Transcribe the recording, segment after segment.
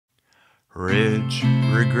Ridge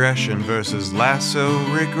Regression versus Lasso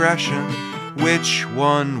Regression. Which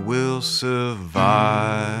one will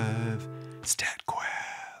survive?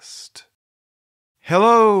 StatQuest.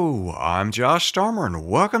 Hello, I'm Josh Starmer and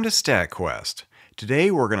welcome to StatQuest.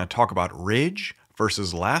 Today we're going to talk about Ridge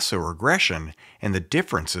versus Lasso Regression, and the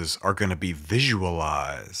differences are going to be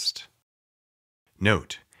visualized.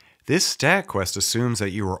 Note, this StatQuest assumes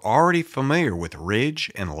that you are already familiar with Ridge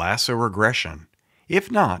and Lasso Regression. If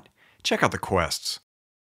not, check out the quests.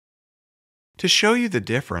 To show you the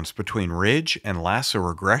difference between Ridge and Lasso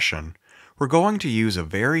Regression, we're going to use a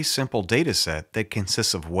very simple dataset that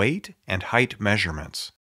consists of weight and height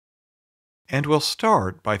measurements. And we'll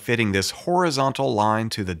start by fitting this horizontal line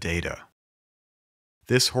to the data.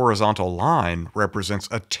 This horizontal line represents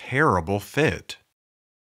a terrible fit.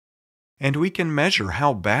 And we can measure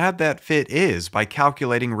how bad that fit is by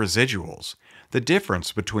calculating residuals, the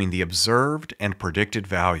difference between the observed and predicted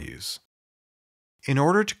values. In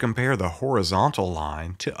order to compare the horizontal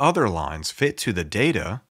line to other lines fit to the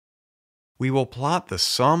data, we will plot the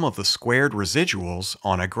sum of the squared residuals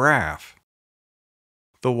on a graph.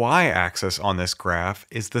 The y-axis on this graph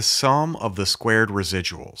is the sum of the squared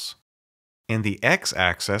residuals, and the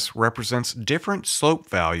x-axis represents different slope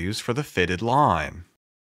values for the fitted line.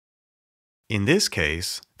 In this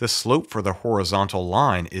case, the slope for the horizontal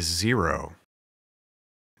line is 0.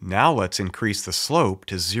 Now let's increase the slope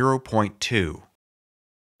to 0.2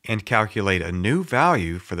 and calculate a new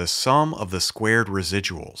value for the sum of the squared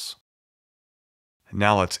residuals.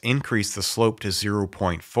 Now let's increase the slope to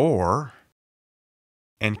 0.4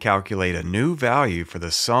 and calculate a new value for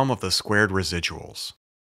the sum of the squared residuals.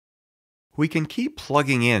 We can keep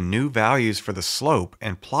plugging in new values for the slope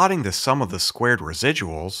and plotting the sum of the squared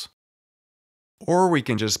residuals, or we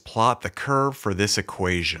can just plot the curve for this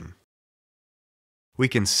equation. We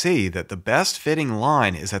can see that the best fitting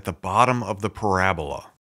line is at the bottom of the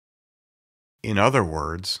parabola. In other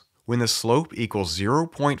words, when the slope equals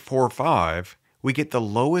 0.45, we get the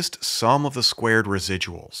lowest sum of the squared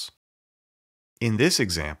residuals. In this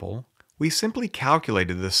example, we simply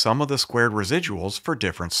calculated the sum of the squared residuals for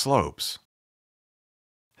different slopes.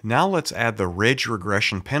 Now let's add the ridge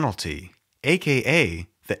regression penalty, aka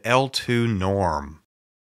the L2 norm.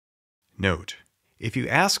 Note, if you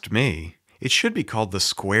asked me, it should be called the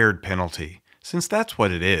squared penalty, since that's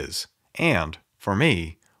what it is, and, for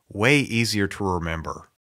me, way easier to remember.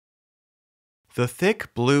 The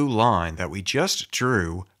thick blue line that we just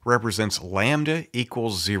drew represents lambda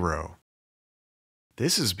equals 0.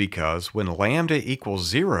 This is because when lambda equals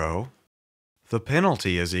 0, the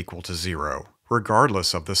penalty is equal to 0,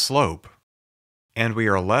 regardless of the slope. And we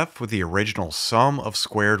are left with the original sum of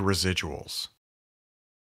squared residuals.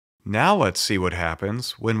 Now let's see what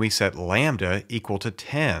happens when we set lambda equal to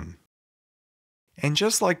 10. And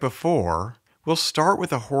just like before, we'll start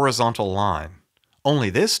with a horizontal line,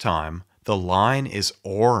 only this time the line is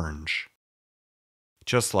orange.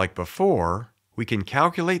 Just like before, we can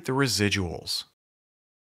calculate the residuals.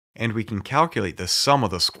 And we can calculate the sum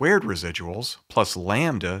of the squared residuals plus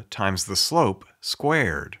lambda times the slope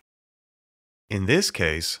squared. In this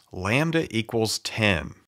case, lambda equals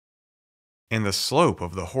 10. And the slope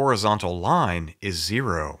of the horizontal line is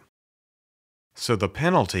 0. So the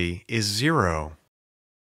penalty is 0.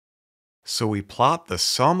 So we plot the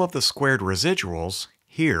sum of the squared residuals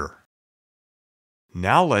here.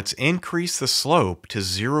 Now let's increase the slope to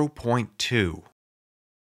 0.2.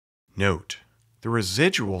 Note, the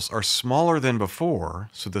residuals are smaller than before,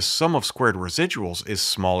 so the sum of squared residuals is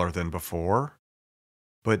smaller than before.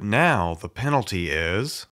 But now the penalty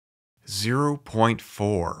is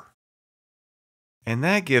 0.4. And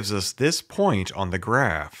that gives us this point on the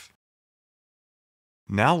graph.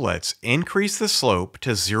 Now let's increase the slope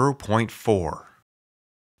to 0.4.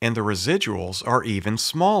 And the residuals are even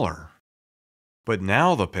smaller. But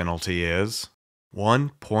now the penalty is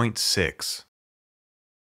 1.6.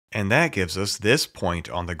 And that gives us this point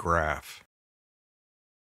on the graph.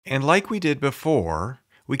 And like we did before,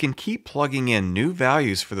 we can keep plugging in new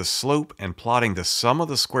values for the slope and plotting the sum of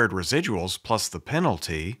the squared residuals plus the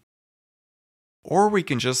penalty, or we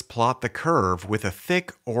can just plot the curve with a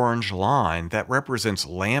thick orange line that represents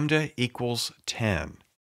lambda equals 10.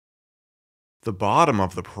 The bottom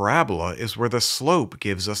of the parabola is where the slope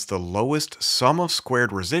gives us the lowest sum of squared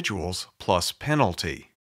residuals plus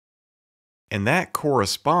penalty. And that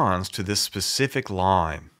corresponds to this specific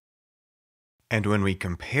line. And when we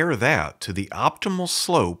compare that to the optimal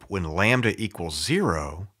slope when lambda equals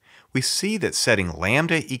 0, we see that setting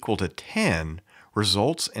lambda equal to 10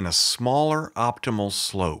 results in a smaller optimal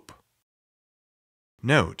slope.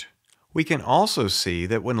 Note, we can also see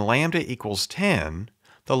that when lambda equals 10,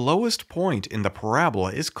 the lowest point in the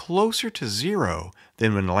parabola is closer to 0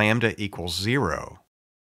 than when lambda equals 0.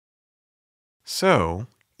 So,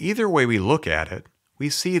 either way we look at it, we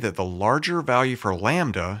see that the larger value for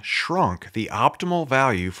lambda shrunk the optimal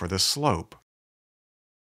value for the slope.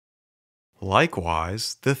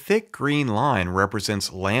 Likewise, the thick green line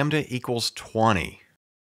represents lambda equals 20.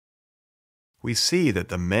 We see that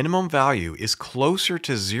the minimum value is closer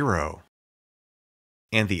to 0,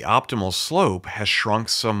 and the optimal slope has shrunk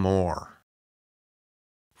some more.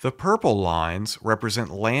 The purple lines represent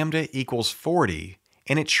lambda equals 40,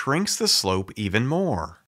 and it shrinks the slope even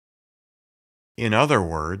more. In other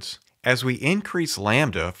words, as we increase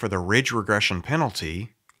lambda for the ridge regression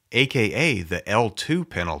penalty, aka the L2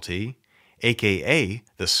 penalty, aka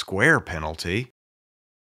the square penalty,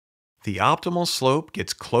 the optimal slope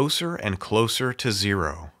gets closer and closer to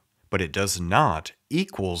 0, but it does not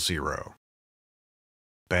equal 0.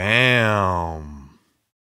 Bam!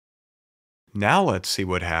 Now let's see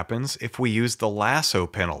what happens if we use the lasso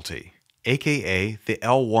penalty, aka the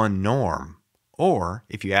L1 norm, or,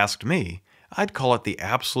 if you asked me, I'd call it the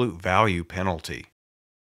absolute value penalty.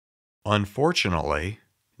 Unfortunately,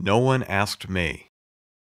 no one asked me.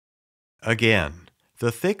 Again,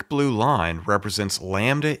 the thick blue line represents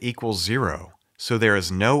lambda equals 0, so there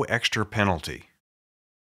is no extra penalty.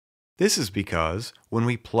 This is because when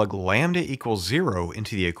we plug lambda equals 0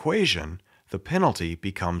 into the equation, the penalty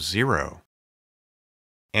becomes 0.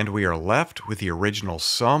 And we are left with the original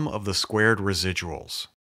sum of the squared residuals.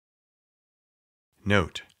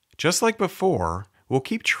 Note, just like before, we'll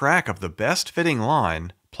keep track of the best fitting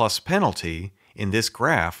line plus penalty in this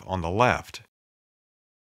graph on the left.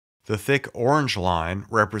 The thick orange line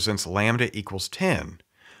represents lambda equals 10,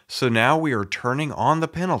 so now we are turning on the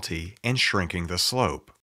penalty and shrinking the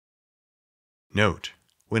slope. Note,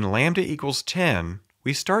 when lambda equals 10,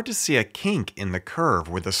 we start to see a kink in the curve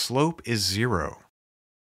where the slope is 0.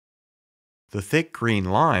 The thick green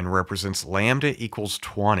line represents lambda equals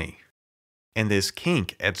 20, and this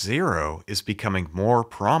kink at 0 is becoming more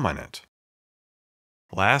prominent.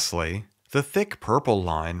 Lastly, the thick purple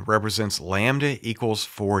line represents lambda equals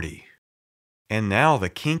 40, and now the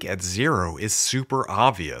kink at 0 is super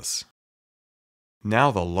obvious. Now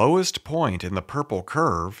the lowest point in the purple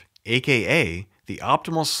curve, aka the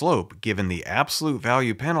optimal slope given the absolute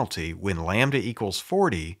value penalty when lambda equals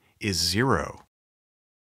 40, is 0.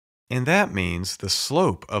 And that means the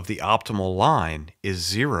slope of the optimal line is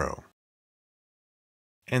 0.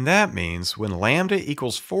 And that means when lambda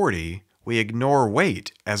equals 40, we ignore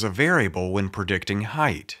weight as a variable when predicting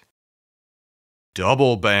height.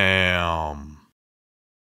 Double bam!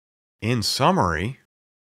 In summary,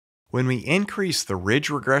 when we increase the ridge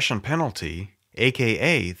regression penalty,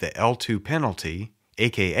 aka the L2 penalty,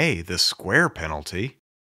 aka the square penalty,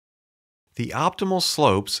 the optimal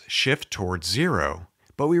slopes shift towards 0,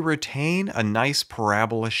 but we retain a nice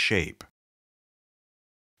parabola shape.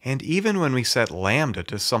 And even when we set lambda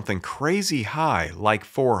to something crazy high like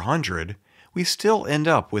 400, we still end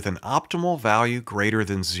up with an optimal value greater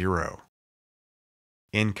than 0.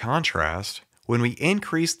 In contrast, when we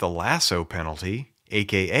increase the lasso penalty,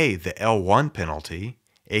 aka the L1 penalty,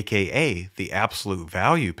 aka the absolute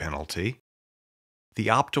value penalty, the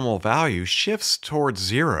optimal value shifts towards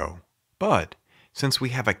 0, but since we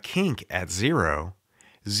have a kink at 0,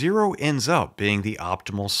 0 ends up being the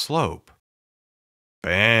optimal slope.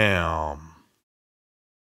 Bam!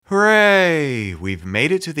 Hooray! We've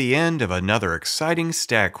made it to the end of another exciting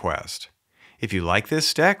StatQuest. If you like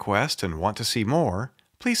this StatQuest and want to see more,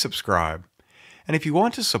 please subscribe. And if you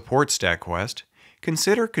want to support StatQuest,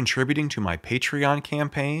 consider contributing to my Patreon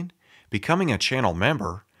campaign, becoming a channel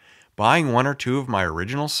member, buying one or two of my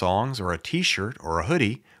original songs or a t-shirt or a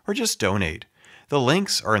hoodie, or just donate. The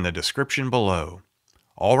links are in the description below.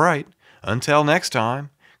 Alright, until next time,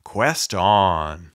 quest on!